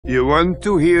You want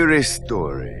to hear a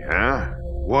story, huh?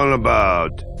 One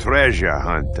about treasure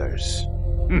hunters.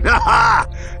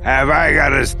 Have I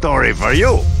got a story for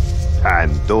you?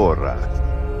 Pandora.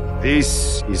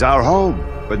 This is our home,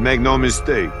 but make no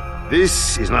mistake,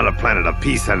 this is not a planet of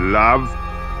peace and love.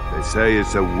 They say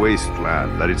it's a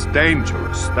wasteland, that it's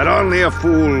dangerous, that only a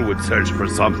fool would search for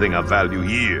something of value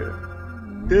here.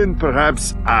 Then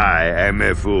perhaps I am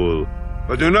a fool.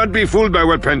 But do not be fooled by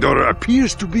what Pandora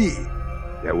appears to be.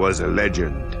 There was a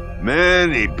legend.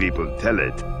 Many people tell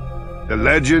it. The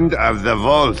legend of the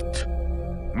vault.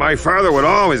 My father would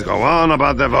always go on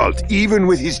about the vault, even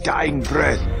with his dying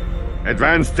breath.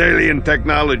 Advanced alien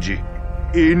technology,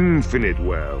 infinite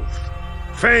wealth,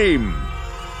 fame,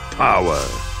 power,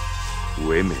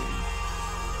 women.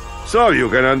 So you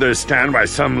can understand why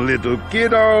some little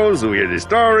kiddos who hear the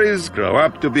stories grow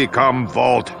up to become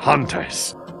vault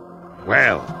hunters.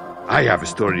 Well, I have a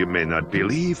story you may not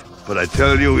believe, but I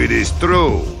tell you it is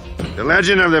true. The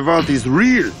legend of the vault is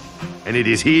real, and it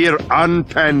is here on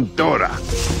Pandora.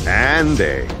 And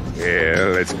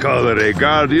let's call it a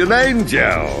guardian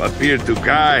angel, appeared to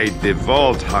guide the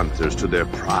vault hunters to their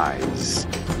prize.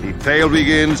 The tale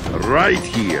begins right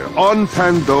here on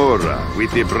Pandora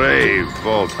with the brave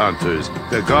vault hunters,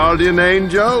 the guardian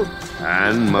angel,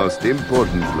 and most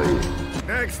importantly...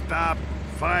 Next stop,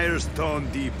 Firestone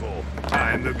Depot.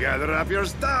 Time to gather up your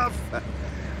stuff.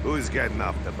 Who's getting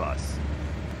off the bus?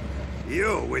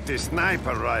 You with the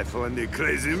sniper rifle and the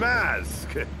crazy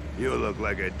mask. You look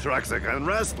like a Truxican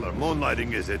wrestler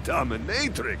moonlighting as a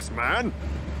dominatrix, man.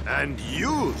 And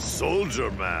you,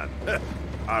 soldier man.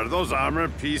 Are those armor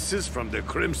pieces from the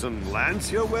Crimson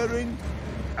Lance you're wearing?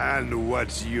 And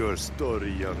what's your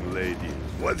story, young lady?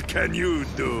 What can you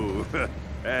do?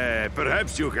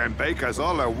 Perhaps you can bake us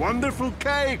all a wonderful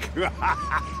cake.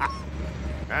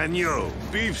 And you,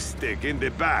 beefstick in the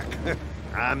back.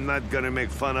 I'm not gonna make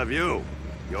fun of you.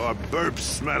 Your burps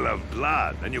smell of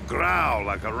blood, and you growl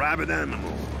like a rabid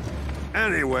animal.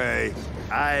 Anyway,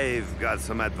 I've got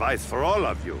some advice for all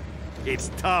of you. It's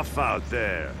tough out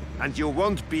there, and you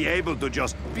won't be able to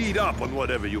just beat up on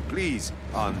whatever you please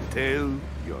until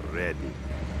you're ready.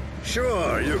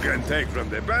 Sure, you can take from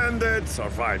the bandits or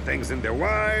find things in the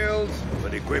wild,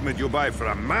 but equipment you buy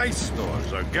from my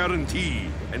stores are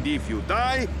guaranteed. And if you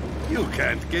die, you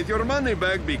can't get your money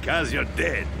back because you're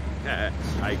dead.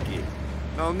 I kid.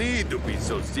 No need to be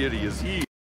so serious here.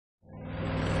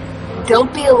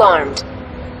 Don't be alarmed.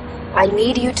 I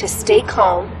need you to stay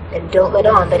calm and don't let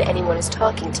on that anyone is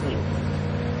talking to you.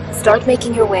 Start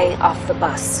making your way off the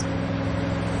bus.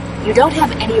 You don't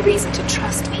have any reason to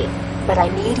trust me, but I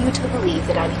need you to believe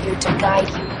that I'm here to guide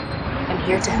you. I'm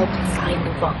here to help you find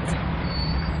the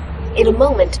vault. In a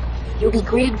moment, you'll be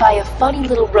greeted by a funny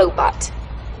little robot.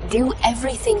 Do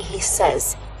everything he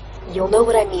says. You'll know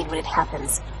what I mean when it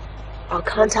happens. I'll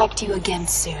contact you again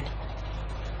soon.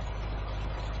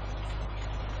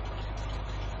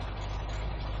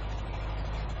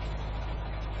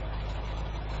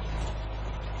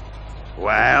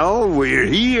 Well, we're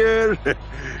here.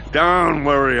 Don't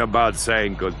worry about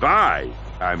saying goodbye.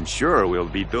 I'm sure we'll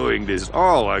be doing this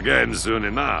all again soon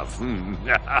enough.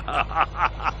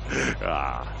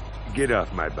 Get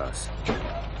off my bus.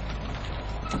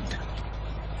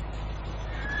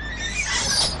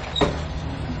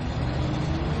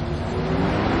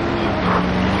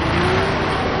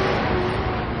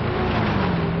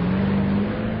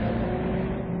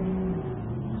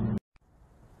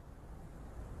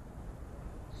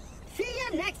 See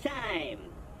you next time!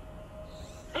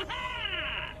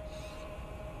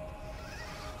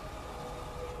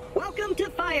 Welcome to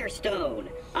Firestone.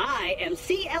 I am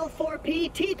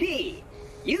CL4P-TP.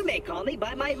 You may call me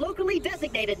by my locally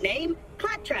designated name,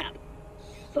 Claptrap.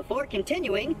 Before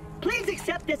continuing, please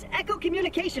accept this Echo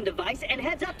communication device and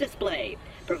heads-up display,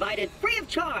 provided free of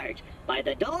charge by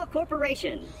the Doll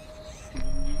Corporation.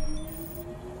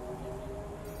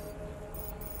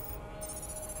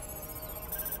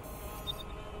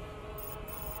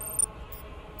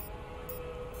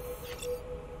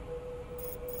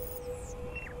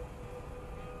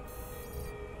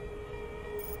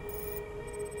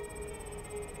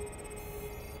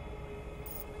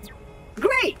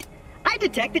 Great! I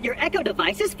detect that your Echo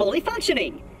device is fully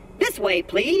functioning. This way,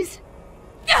 please.